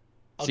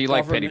So you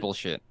like petty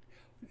bullshit?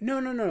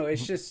 No.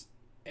 It's just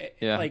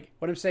Yeah. like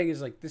what I'm saying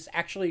is like this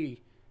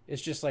actually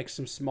is just like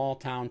some small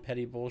town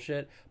petty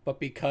bullshit. But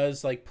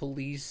because like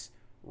police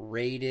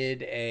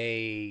raided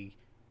a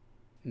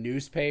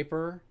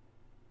newspaper,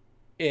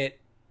 it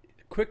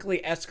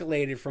quickly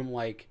escalated from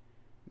like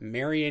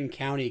Marion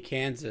County,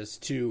 Kansas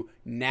to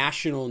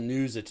national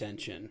news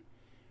attention,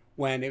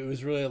 when it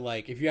was really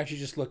like, if you actually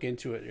just look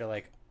into it, you're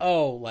like,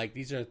 oh, like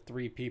these are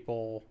three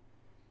people,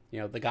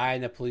 the guy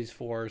in the police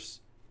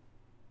force,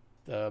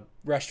 the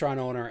restaurant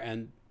owner,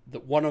 and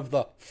one of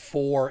the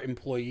four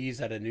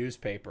employees at a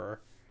newspaper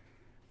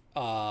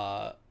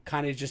kind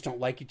of just don't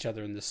like each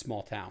other in this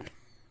small town.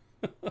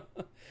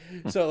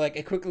 So like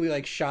it quickly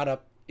like shot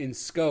up in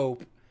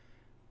scope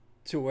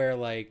to where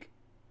like,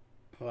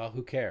 well,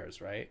 who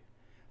cares, right?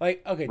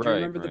 Like, okay, do you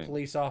remember the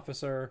police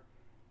officer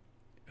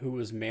who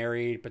was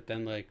married but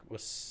then like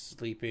was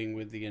sleeping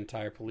with the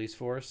entire police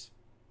force?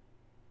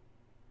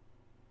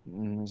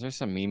 Is there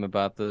some meme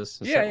about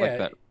this? Is Yeah, that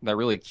like that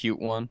really cute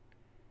one?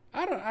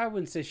 I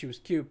wouldn't say she was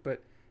cute,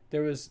 but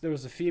there was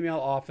a female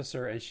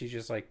officer and she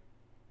just like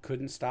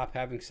couldn't stop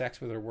having sex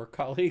with her work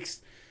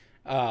colleagues,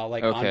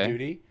 on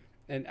duty.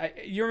 And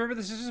you remember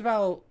this? This was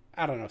about,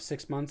 I don't know,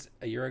 6 months,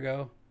 a year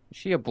ago. Is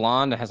she a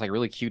blonde that has like a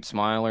really cute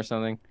smile or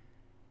something?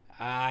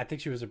 I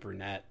think she was a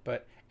brunette,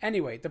 but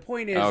anyway, the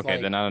point is, okay,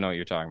 like, then I don't know what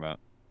you're talking about.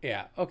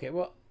 Yeah. Okay.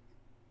 Well,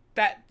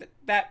 that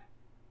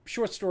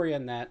short story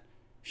on that,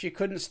 she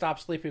couldn't stop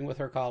sleeping with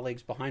her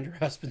colleagues behind her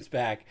husband's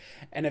back,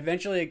 and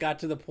eventually it got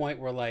to the point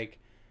where like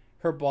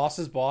her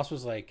boss's boss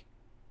was like,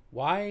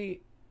 "Why?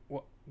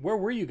 Where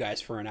were you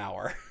guys for an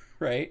hour?"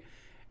 Right?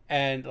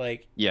 And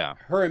like, yeah,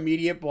 her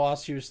immediate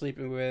boss she was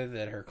sleeping with,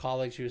 and her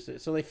colleagues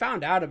so they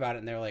found out about it,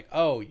 and they're like,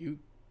 "Oh,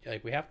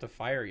 we have to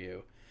fire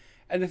you."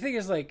 And the thing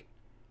is, like,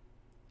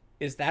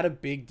 is that a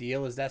big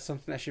deal? Is that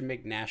something that should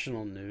make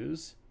national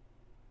news?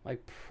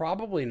 Like,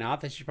 probably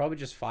not. They should probably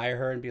just fire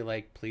her and be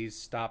like, please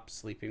stop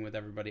sleeping with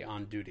everybody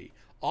on duty.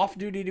 Off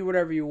duty, do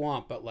whatever you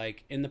want, but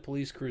like in the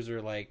police cruiser,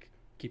 like,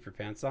 keep your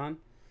pants on.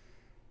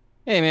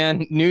 Hey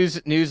man,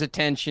 news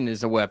attention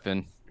is a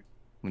weapon.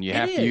 When you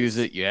have to use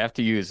it, you have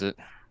to use it.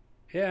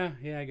 Yeah,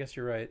 I guess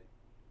you're right.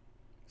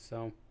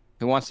 So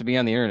who wants to be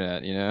on the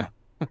internet, you know?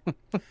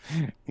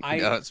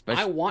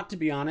 I want to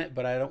be on it,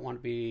 but I don't want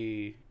to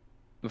be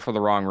for the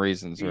wrong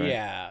reasons, right?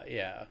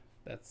 Yeah.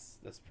 That's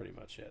pretty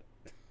much it.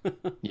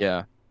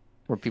 Yeah.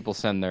 Where people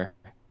send their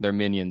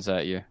minions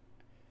at you.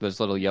 Those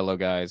little yellow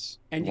guys.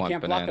 And you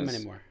can't block them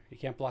anymore. You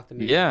can't block the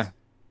minions. Yeah.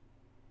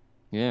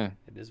 Yeah.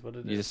 It is what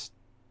it is.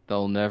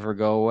 They'll never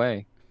go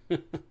away.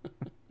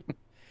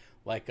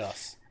 Like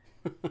us.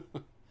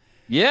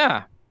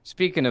 Yeah.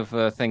 Speaking of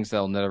things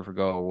that'll never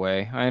go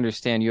away, I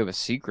understand you have a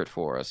secret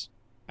for us.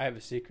 I have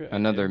a secret?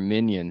 Another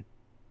minion.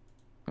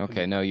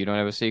 Okay, no, you don't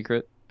have a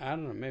secret? I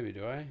don't know. Maybe,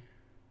 do I?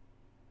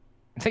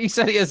 I think you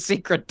said he has a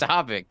secret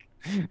topic.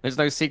 There's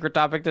no secret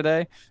topic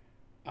today?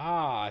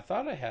 I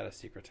thought I had a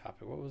secret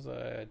topic. What was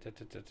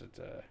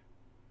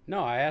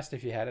No, I asked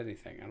if you had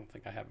anything. I don't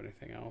think I have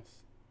anything else.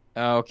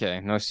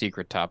 Okay, no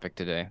secret topic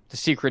today. The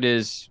secret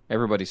is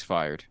everybody's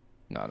fired.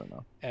 No, I don't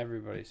know.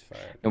 Everybody's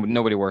fired.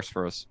 Nobody works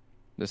for us.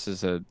 This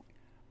is a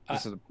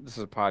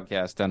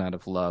podcast done out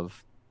of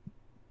love.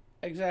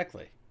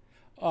 Exactly.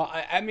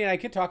 I mean, I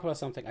could talk about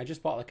something. I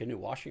just bought like a new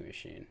washing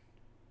machine.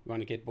 You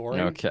want to get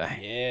boring? Okay.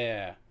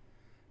 Yeah.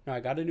 No,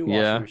 I got a new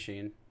washing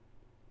machine,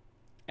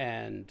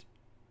 and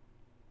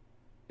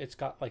it's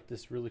got like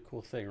this really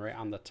cool thing right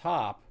on the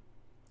top.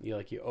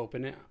 You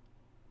open it,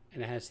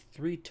 and it has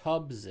 3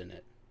 tubs in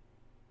it.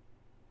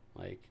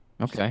 Like,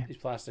 okay, these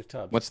plastic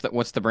tubs.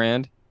 What's the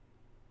brand?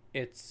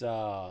 It's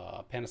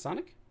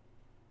Panasonic.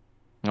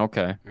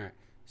 Okay. All right.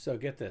 So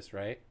get this,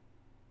 right?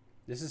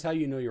 This is how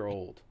you know you're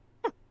old.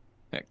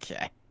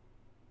 Okay.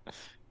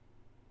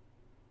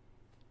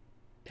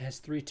 has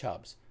 3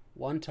 tubs.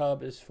 One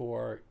tub is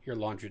for your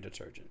laundry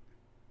detergent.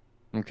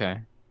 Okay.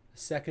 The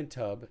second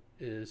tub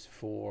is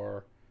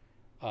for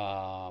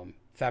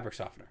fabric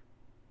softener.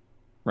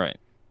 Right.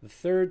 The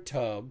third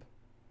tub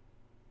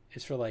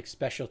is for like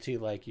specialty,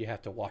 like you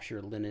have to wash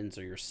your linens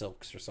or your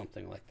silks or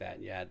something like that.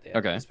 And you add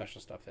the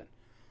special stuff in.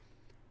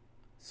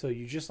 So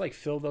you just like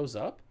fill those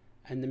up,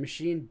 and the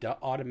machine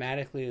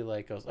automatically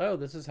like goes, oh,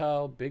 this is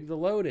how big the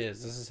load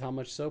is. This is how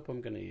much soap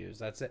I'm going to use.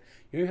 That's it.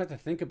 You don't even have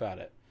to think about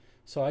it.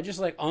 So I just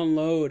like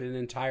unload an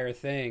entire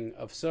thing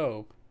of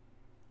soap,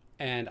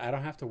 and I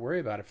don't have to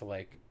worry about it for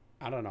like,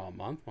 I don't know, a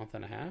month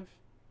and a half.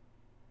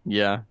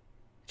 Yeah.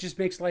 It just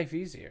makes life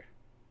easier.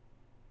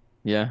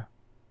 Yeah.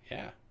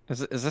 Yeah.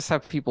 Is this how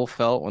people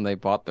felt when they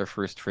bought their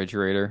first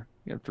refrigerator?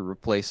 After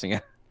replacing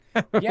it.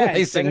 Yeah,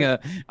 replacing a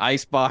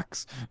ice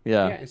box.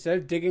 Yeah. Yeah, instead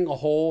of digging a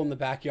hole in the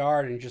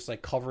backyard and just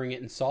like covering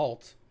it in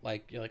salt,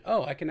 like you're like,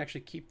 oh, I can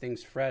actually keep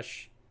things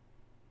fresh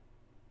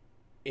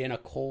in a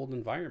cold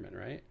environment,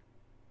 right?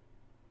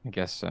 I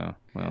guess so.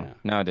 Well, Yeah.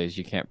 nowadays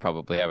you can't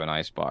probably have an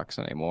ice box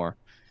anymore.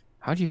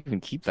 How do you even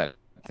keep that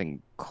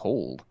thing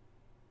cold?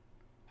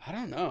 I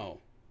don't know.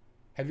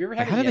 Have you ever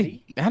had How a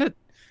did Yeti?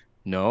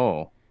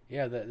 no.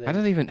 Yeah, How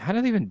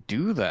did they even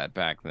do that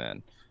back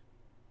then?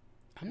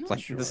 I'm It's not like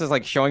sure. this is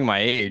like showing my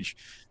age,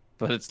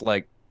 but it's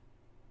like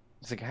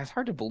it's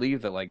hard to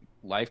believe that like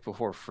life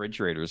before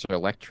refrigerators or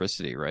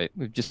electricity, right?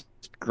 We've just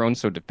grown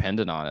so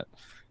dependent on it.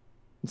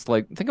 It's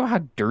like think about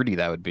how dirty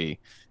that would be,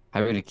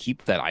 having to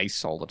keep that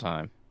ice all the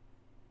time.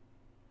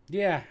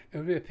 Yeah, it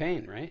would be a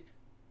pain, right?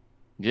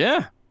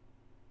 Yeah.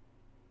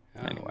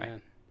 Oh, Anyway.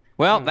 man.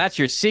 Well, Oh. that's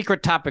your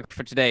secret topic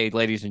for today,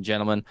 ladies and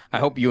gentlemen. I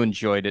hope you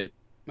enjoyed it.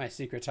 My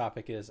secret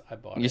topic is I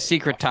bought Your a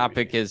secret washing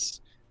topic machine.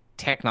 is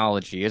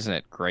technology, isn't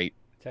it? Great.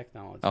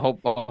 Technology. I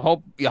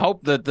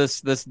hope that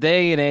this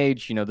day and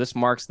age, this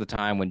marks the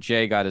time when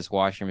Jay got his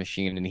washing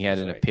machine and he had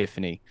That's an right.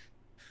 epiphany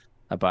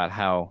about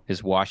how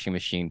his washing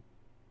machine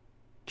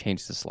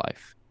changed his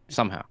life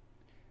somehow.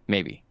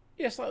 Maybe.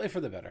 Yeah, slightly for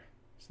the better.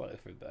 Slightly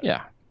for the better.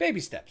 Yeah. Baby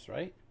steps,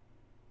 right?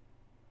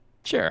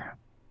 Sure.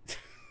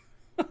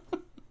 All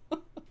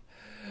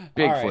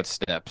Bigfoot right.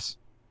 steps.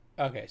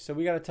 Okay, so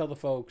we got to tell the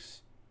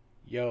folks,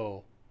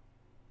 yo,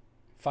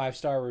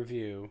 5-star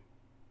review.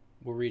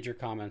 We'll read your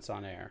comments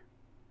on air.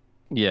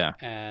 Yeah.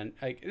 And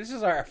like this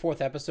is our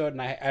 4th episode,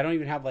 and I don't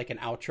even have like an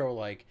outro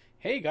like,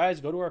 hey guys,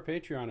 go to our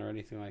Patreon or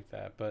anything like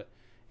that. But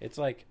it's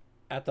like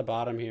at the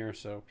bottom here,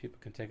 so people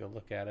can take a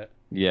look at it.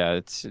 Yeah,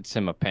 it's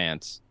in my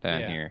pants down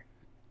Yeah. here.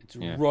 It's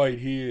Yeah. right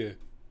here.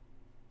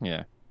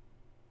 Yeah.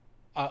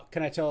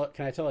 Can I tell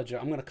a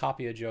joke? I'm going to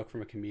copy a joke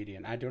from a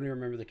comedian. I don't even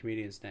remember the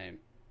comedian's name.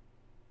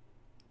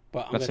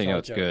 But I'm That's going to how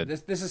you tell know a it's joke.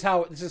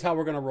 good. This is how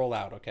we're going to roll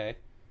out, okay?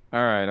 All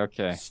right,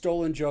 okay.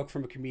 Stolen joke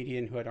from a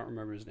comedian who I don't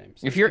remember his name.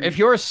 So If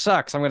yours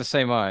sucks, I'm going to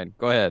say mine.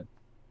 Go ahead.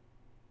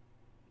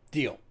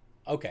 deal.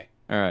 Okay.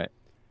 All right.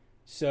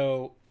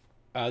 So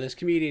this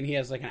comedian, he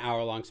has like an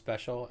hour-long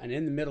special, and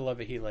in the middle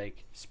of it, he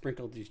like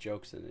sprinkled these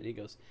jokes in, and he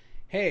goes,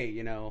 "Hey,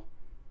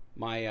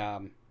 my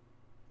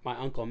my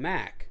Uncle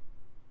Mac,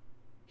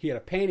 he had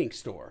a painting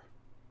store.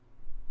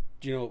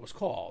 Do you know what it was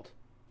called?"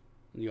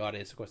 And the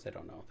audience, of course, they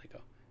don't know. They go,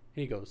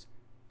 and he goes,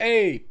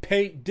 "Hey,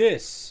 paint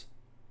this,"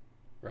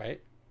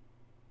 right?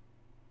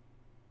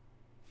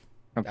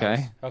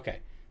 Okay. Okay.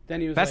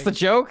 Then he was That's like, the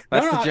joke?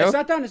 That's no, the joke? it's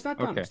not done. It's not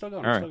done. Okay. I'm still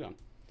going. All I'm right. still going.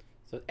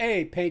 So,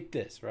 hey, paint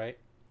this, right?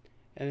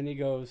 And then he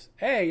goes,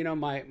 hey,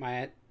 my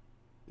Aunt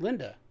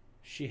Linda,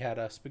 she had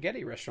a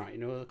spaghetti restaurant. You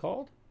know what it's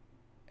called?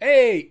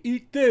 Hey,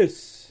 eat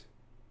this.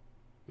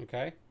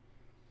 Okay.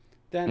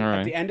 Then All at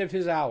right. the end of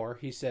his hour,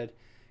 he said,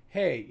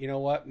 hey, you know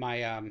what?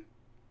 My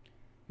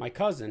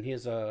cousin, he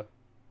has a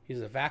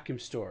vacuum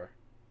store.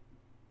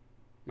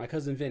 My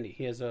cousin Vinny,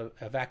 he has a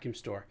vacuum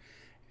store.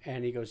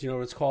 And he goes, you know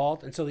what it's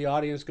called? And so the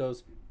audience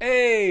goes,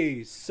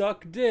 hey,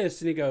 suck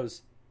this. And he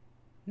goes,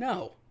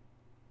 no,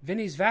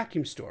 Vinny's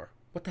vacuum store.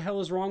 What the hell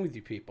is wrong with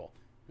you people?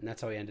 And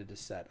that's how he ended his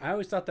set. I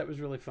always thought that was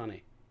really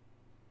funny.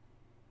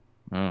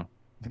 Oh, I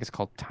think it's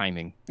called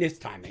timing. It's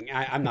timing.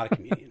 I'm not a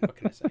comedian. What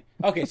can I say?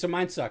 Okay, so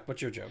mine sucked.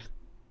 What's your joke?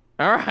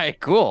 All right,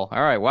 cool.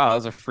 All right, wow, that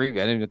was a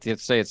freebie. I didn't have to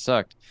say it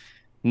sucked.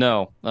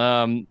 No,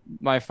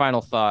 my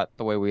final thought,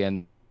 the way we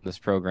end this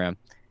program.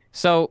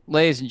 So,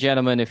 ladies and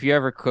gentlemen, if you're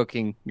ever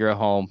cooking, you're at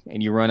home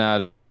and you run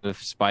out of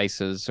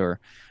spices or,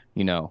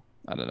 I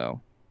don't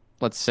know,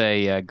 let's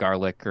say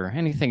garlic or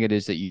anything it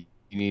is that you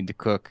need to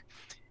cook,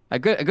 a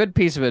good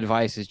piece of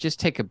advice is just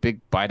take a big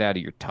bite out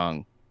of your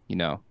tongue,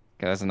 'cause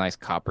it has a nice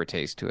copper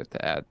taste to it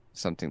to add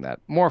something that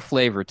more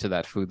flavor to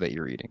that food that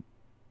you're eating.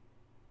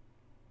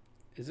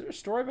 Is there a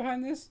story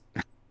behind this?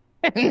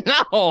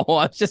 No,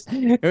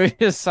 it was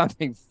just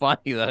something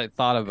funny that I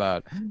thought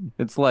about.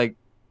 It's like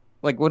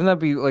wouldn't that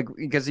be like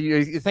because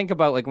you think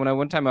about like when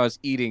one time I was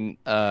eating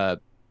I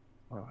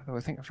forgot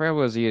what I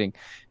was eating,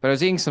 but I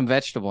was eating some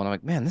vegetable and I'm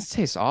like, man, this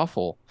tastes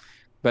awful.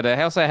 But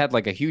I also had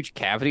like a huge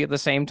cavity at the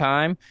same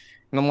time,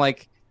 and I'm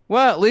like,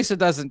 well, at least it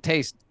doesn't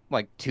taste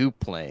like too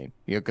plain,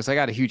 because I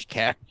got a huge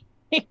cavity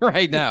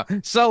right now.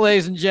 So,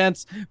 ladies and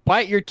gents,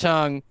 bite your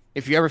tongue,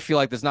 if you ever feel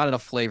like there's not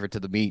enough flavor to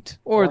the meat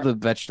or the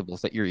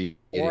vegetables that you're eating.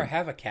 Or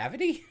have a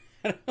cavity?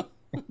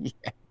 Yeah,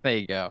 there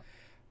you go.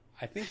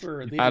 I think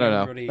we're leaving I don't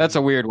know. everybody That's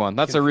a weird one.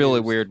 That's a really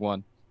confused. weird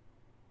one.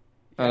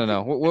 Yeah, I don't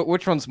know.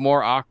 Which one's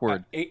more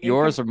awkward,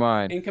 yours or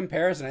mine? In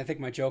comparison, I think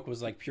my joke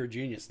was like pure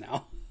genius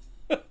now.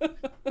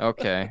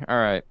 Okay, all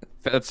right.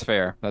 That's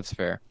fair. That's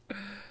fair.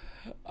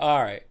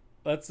 All right,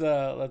 let's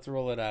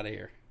roll it out of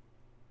here.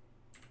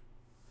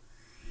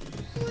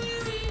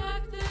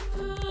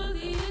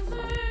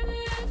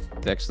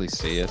 To actually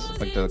see us,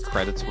 like the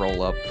credits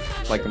roll up,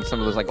 like in some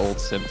of those like old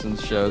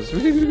Simpsons shows.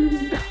 You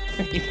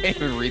can't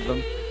even read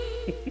them.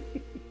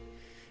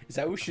 Is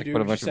that what we should do?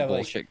 Put a We bunch just of have,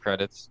 bullshit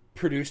credits.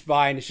 produced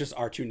by, and it's just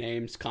our two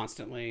names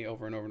constantly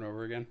over and over and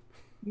over again.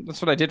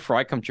 That's what I did for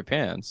I Come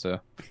Japan. So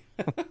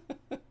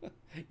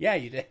Yeah,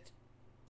 you did.